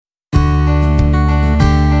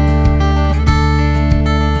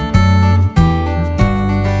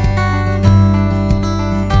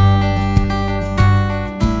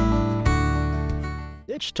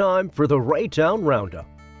It's time for the Raytown Roundup,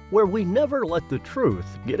 where we never let the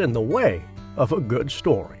truth get in the way of a good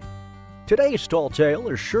story. Today's tall tale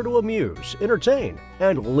is sure to amuse, entertain,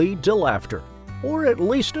 and lead to laughter, or at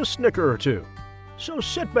least a snicker or two. So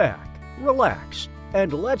sit back, relax,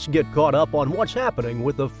 and let's get caught up on what's happening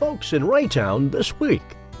with the folks in Raytown this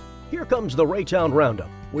week. Here comes the Raytown Roundup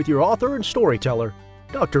with your author and storyteller,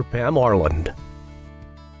 Dr. Pam Arland.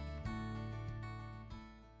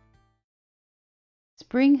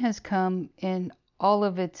 Spring has come in all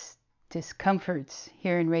of its discomforts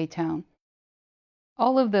here in Raytown.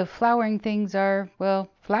 All of the flowering things are,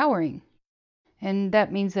 flowering. And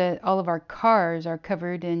that means that all of our cars are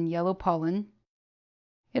covered in yellow pollen.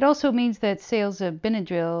 It also means that sales of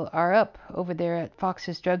Benadryl are up over there at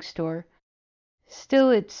Fox's drugstore.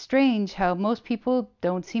 Still, it's strange how most people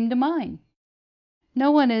don't seem to mind.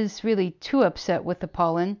 No one is really too upset with the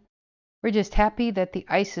pollen. We're just happy that the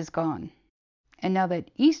ice is gone. And now that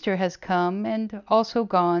Easter has come and also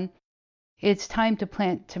gone, it's time to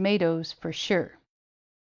plant tomatoes for sure.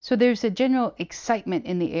 So there's a general excitement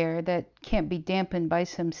in the air that can't be dampened by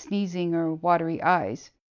some sneezing or watery eyes.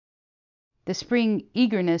 The spring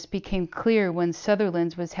eagerness became clear when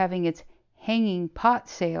Sutherland's was having its hanging pot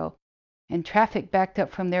sale, and traffic backed up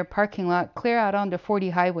from their parking lot clear out onto 40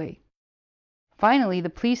 Highway. Finally, the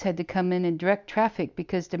police had to come in and direct traffic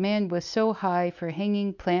because demand was so high for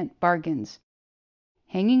hanging plant bargains.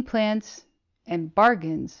 Hanging plants and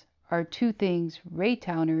bargains are two things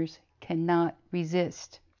Raytowners cannot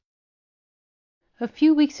resist. A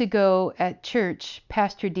few weeks ago at church,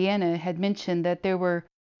 Pastor Deanna had mentioned that there were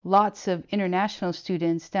lots of international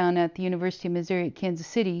students down at the University of Missouri at Kansas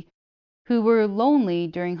City who were lonely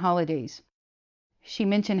during holidays. She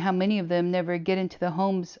mentioned how many of them never get into the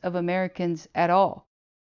homes of Americans at all.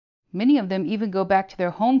 Many of them even go back to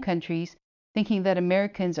their home countries thinking that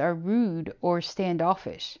Americans are rude or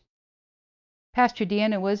standoffish. Pastor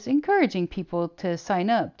Deanna was encouraging people to sign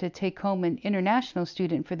up to take home an international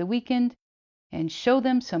student for the weekend and show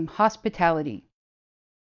them some hospitality.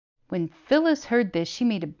 When Phyllis heard this, she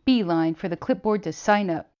made a beeline for the clipboard to sign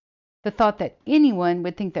up. The thought that anyone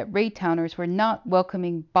would think that Raytowners were not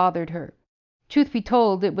welcoming bothered her. Truth be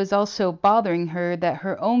told, it was also bothering her that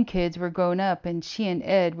her own kids were grown up and she and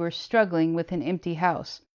Ed were struggling with an empty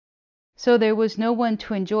house. So there was no one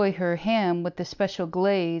to enjoy her ham with the special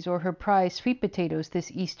glaze or her prized sweet potatoes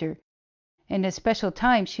this Easter. And at special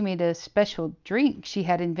time she made a special drink she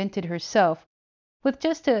had invented herself with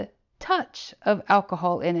just a touch of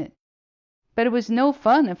alcohol in it. But it was no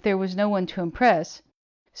fun if there was no one to impress.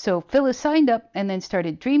 So Phyllis signed up and then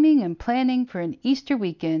started dreaming and planning for an Easter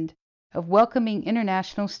weekend of welcoming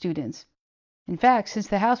international students. In fact, since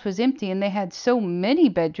the house was empty and they had so many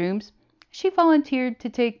bedrooms, she volunteered to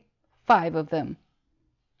take 5 of them.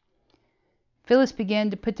 Phyllis began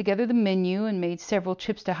to put together the menu and made several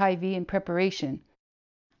trips to Hy-Vee in preparation.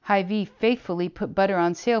 Hy-Vee faithfully put butter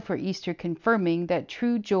on sale for Easter, confirming that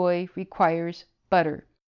true joy requires butter.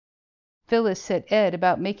 Phyllis set Ed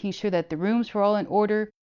about making sure that the rooms were all in order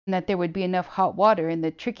and that there would be enough hot water in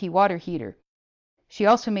the tricky water heater. She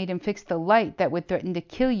also made him fix the light that would threaten to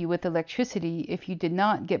kill you with electricity if you did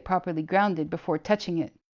not get properly grounded before touching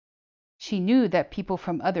it. She knew that people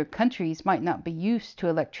from other countries might not be used to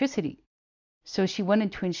electricity, so she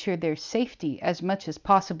wanted to ensure their safety as much as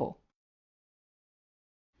possible.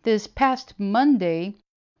 This past Monday,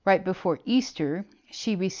 right before Easter,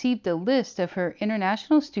 she received a list of her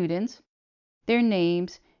international students, their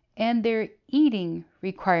names, and their eating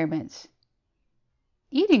requirements.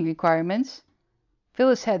 Eating requirements?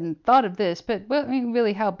 Phyllis hadn't thought of this, but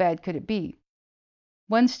really, how bad could it be?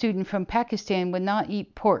 One student from Pakistan would not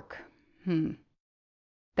eat pork.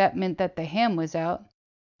 That meant that the ham was out.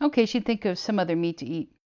 Okay, she'd think of some other meat to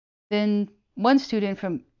eat. Then one student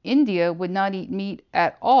from India would not eat meat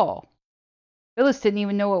at all. Phyllis didn't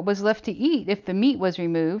even know what was left to eat if the meat was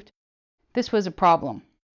removed. This was a problem.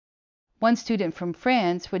 One student from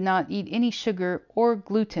France would not eat any sugar or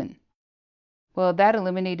gluten. Well, that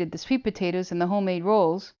eliminated the sweet potatoes and the homemade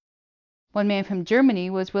rolls. One man from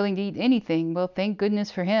Germany was willing to eat anything. Well, thank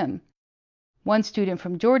goodness for him. One student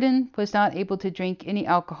from Jordan was not able to drink any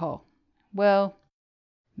alcohol. Well,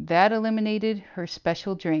 that eliminated her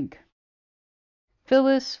special drink.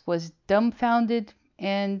 Phyllis was dumbfounded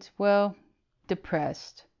and,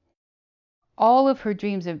 depressed. All of her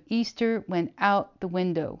dreams of Easter went out the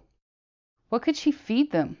window. What could she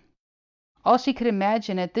feed them? All she could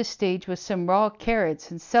imagine at this stage was some raw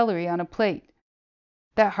carrots and celery on a plate.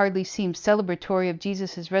 That hardly seemed celebratory of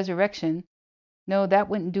Jesus' resurrection. No, that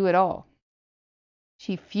wouldn't do at all.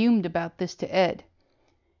 She fumed about this to Ed.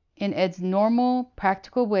 In Ed's normal,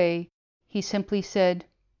 practical way, he simply said,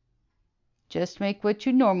 Just make what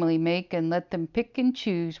you normally make and let them pick and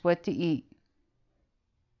choose what to eat.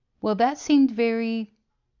 Well, that seemed very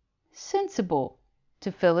sensible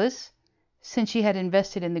to Phyllis, since she had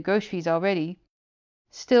invested in the groceries already.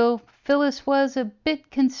 Still, Phyllis was a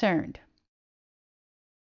bit concerned.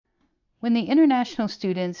 When the international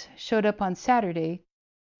students showed up on Saturday,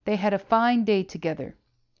 they had a fine day together.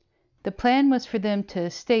 The plan was for them to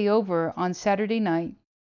stay over on Saturday night,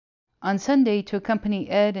 on Sunday to accompany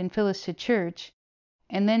Ed and Phyllis to church,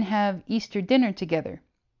 and then have Easter dinner together.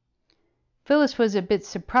 Phyllis was a bit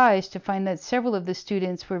surprised to find that several of the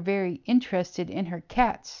students were very interested in her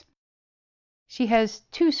cats. She has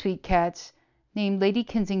 2 sweet cats named Lady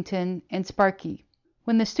Kensington and Sparky.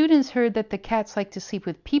 When the students heard that the cats liked to sleep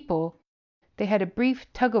with people, they had a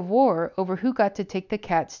brief tug-of-war over who got to take the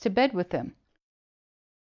cats to bed with them.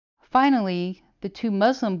 Finally, the 2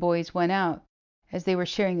 Muslim boys went out, as they were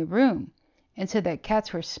sharing a room, and said that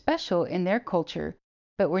cats were special in their culture,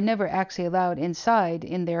 but were never actually allowed inside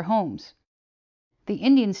in their homes. The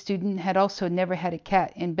Indian student had also never had a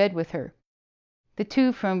cat in bed with her. The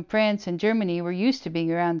 2 from France and Germany were used to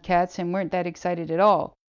being around cats and weren't that excited at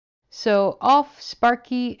all. So off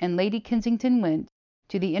Sparky and Lady Kensington went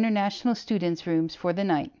to the international students' rooms for the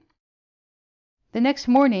night. The next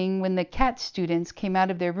morning, when the cat students came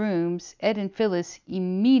out of their rooms, Ed and Phyllis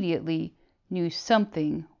immediately knew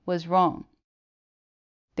something was wrong.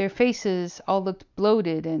 Their faces all looked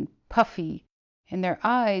bloated and puffy, and their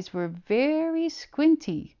eyes were very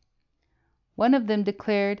squinty. One of them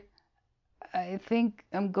declared, "I think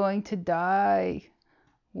I'm going to die.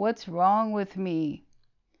 What's wrong with me?"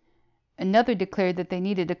 Another declared that they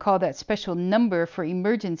needed to call that special number for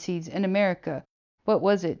emergencies in America. What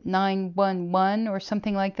was it, 911 or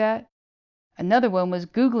something like that? Another one was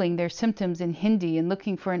Googling their symptoms in Hindi and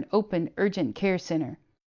looking for an open urgent care center.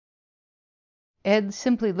 Ed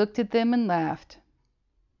simply looked at them and laughed.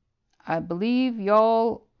 "I believe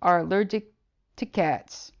y'all are allergic to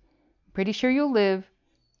cats. Pretty sure you'll live.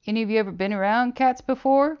 Any of you ever been around cats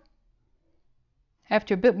before?"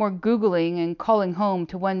 After a bit more Googling and calling home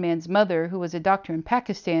to one man's mother, who was a doctor in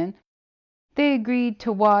Pakistan, they agreed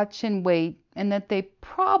to watch and wait, and that they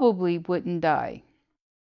probably wouldn't die.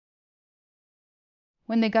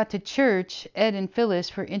 When they got to church, Ed and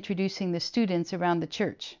Phyllis were introducing the students around the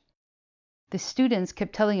church. The students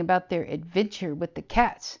kept telling about their adventure with the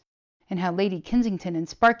cats, and how Lady Kensington and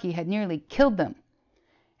Sparky had nearly killed them.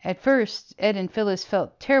 At first, Ed and Phyllis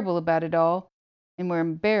felt terrible about it all, and were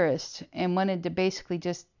embarrassed, and wanted to basically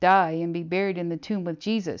just die and be buried in the tomb with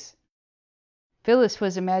Jesus. Phyllis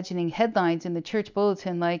was imagining headlines in the church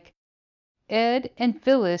bulletin like, "Ed and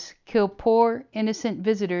Phyllis kill poor, innocent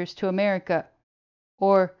visitors to America,"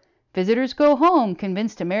 or "Visitors go home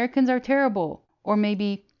convinced Americans are terrible," or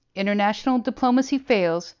maybe "International diplomacy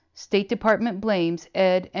fails, State Department blames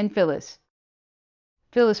Ed and Phyllis."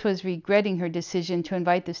 Phyllis was regretting her decision to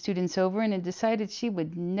invite the students over and had decided she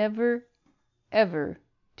would never, ever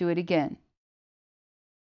do it again.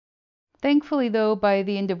 Thankfully, though, by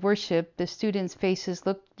the end of worship, the students' faces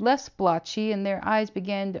looked less blotchy and their eyes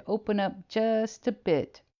began to open up just a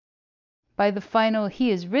bit. By the final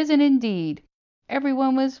 "He is risen indeed,"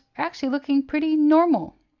 everyone was actually looking pretty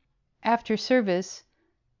normal. After service,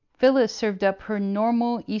 Phyllis served up her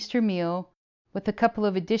normal Easter meal with a couple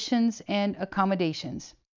of additions and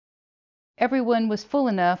accommodations. Everyone was full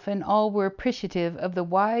enough and all were appreciative of the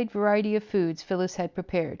wide variety of foods Phyllis had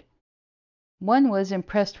prepared. One was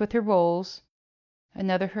impressed with her rolls,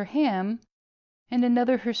 another her ham, and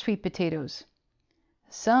another her sweet potatoes.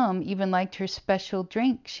 Some even liked her special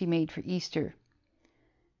drink she made for Easter.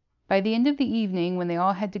 By the end of the evening, when they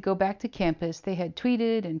all had to go back to campus, they had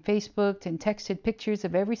tweeted and Facebooked and texted pictures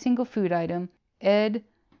of every single food item, Ed,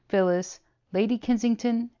 Phyllis, Lady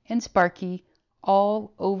Kensington, and Sparky,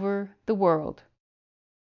 all over the world.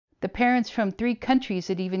 The parents from 3 countries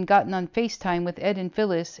had even gotten on FaceTime with Ed and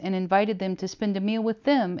Phyllis and invited them to spend a meal with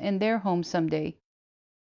them in their home someday.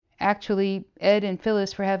 Actually, Ed and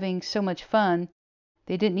Phyllis were having so much fun,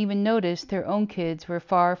 they didn't even notice their own kids were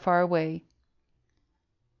far, far away.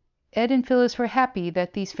 Ed and Phyllis were happy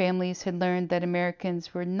that these families had learned that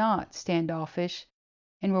Americans were not standoffish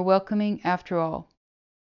and were welcoming after all.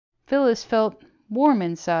 Phyllis felt warm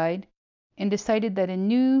inside and decided that a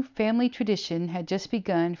new family tradition had just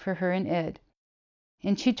begun for her and Ed,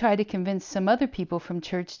 and she tried to convince some other people from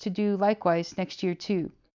church to do likewise next year too.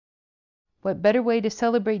 What better way to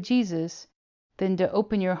celebrate Jesus than to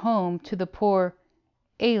open your home to the poor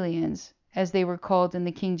aliens, as they were called in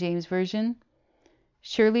the King James Version?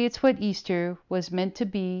 Surely it's what Easter was meant to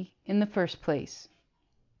be in the first place.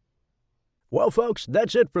 Well, folks,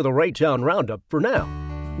 that's it for the Raytown Roundup for now.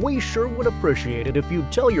 We sure would appreciate it if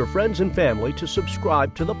you'd tell your friends and family to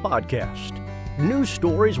subscribe to the podcast. New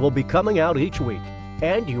stories will be coming out each week,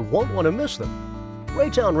 and you won't want to miss them.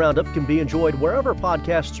 Raytown Roundup can be enjoyed wherever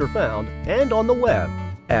podcasts are found and on the web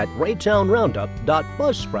at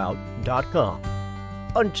raytownroundup.buzzsprout.com.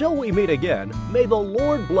 Until we meet again, may the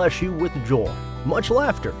Lord bless you with joy, much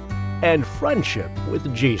laughter, and friendship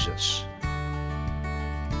with Jesus.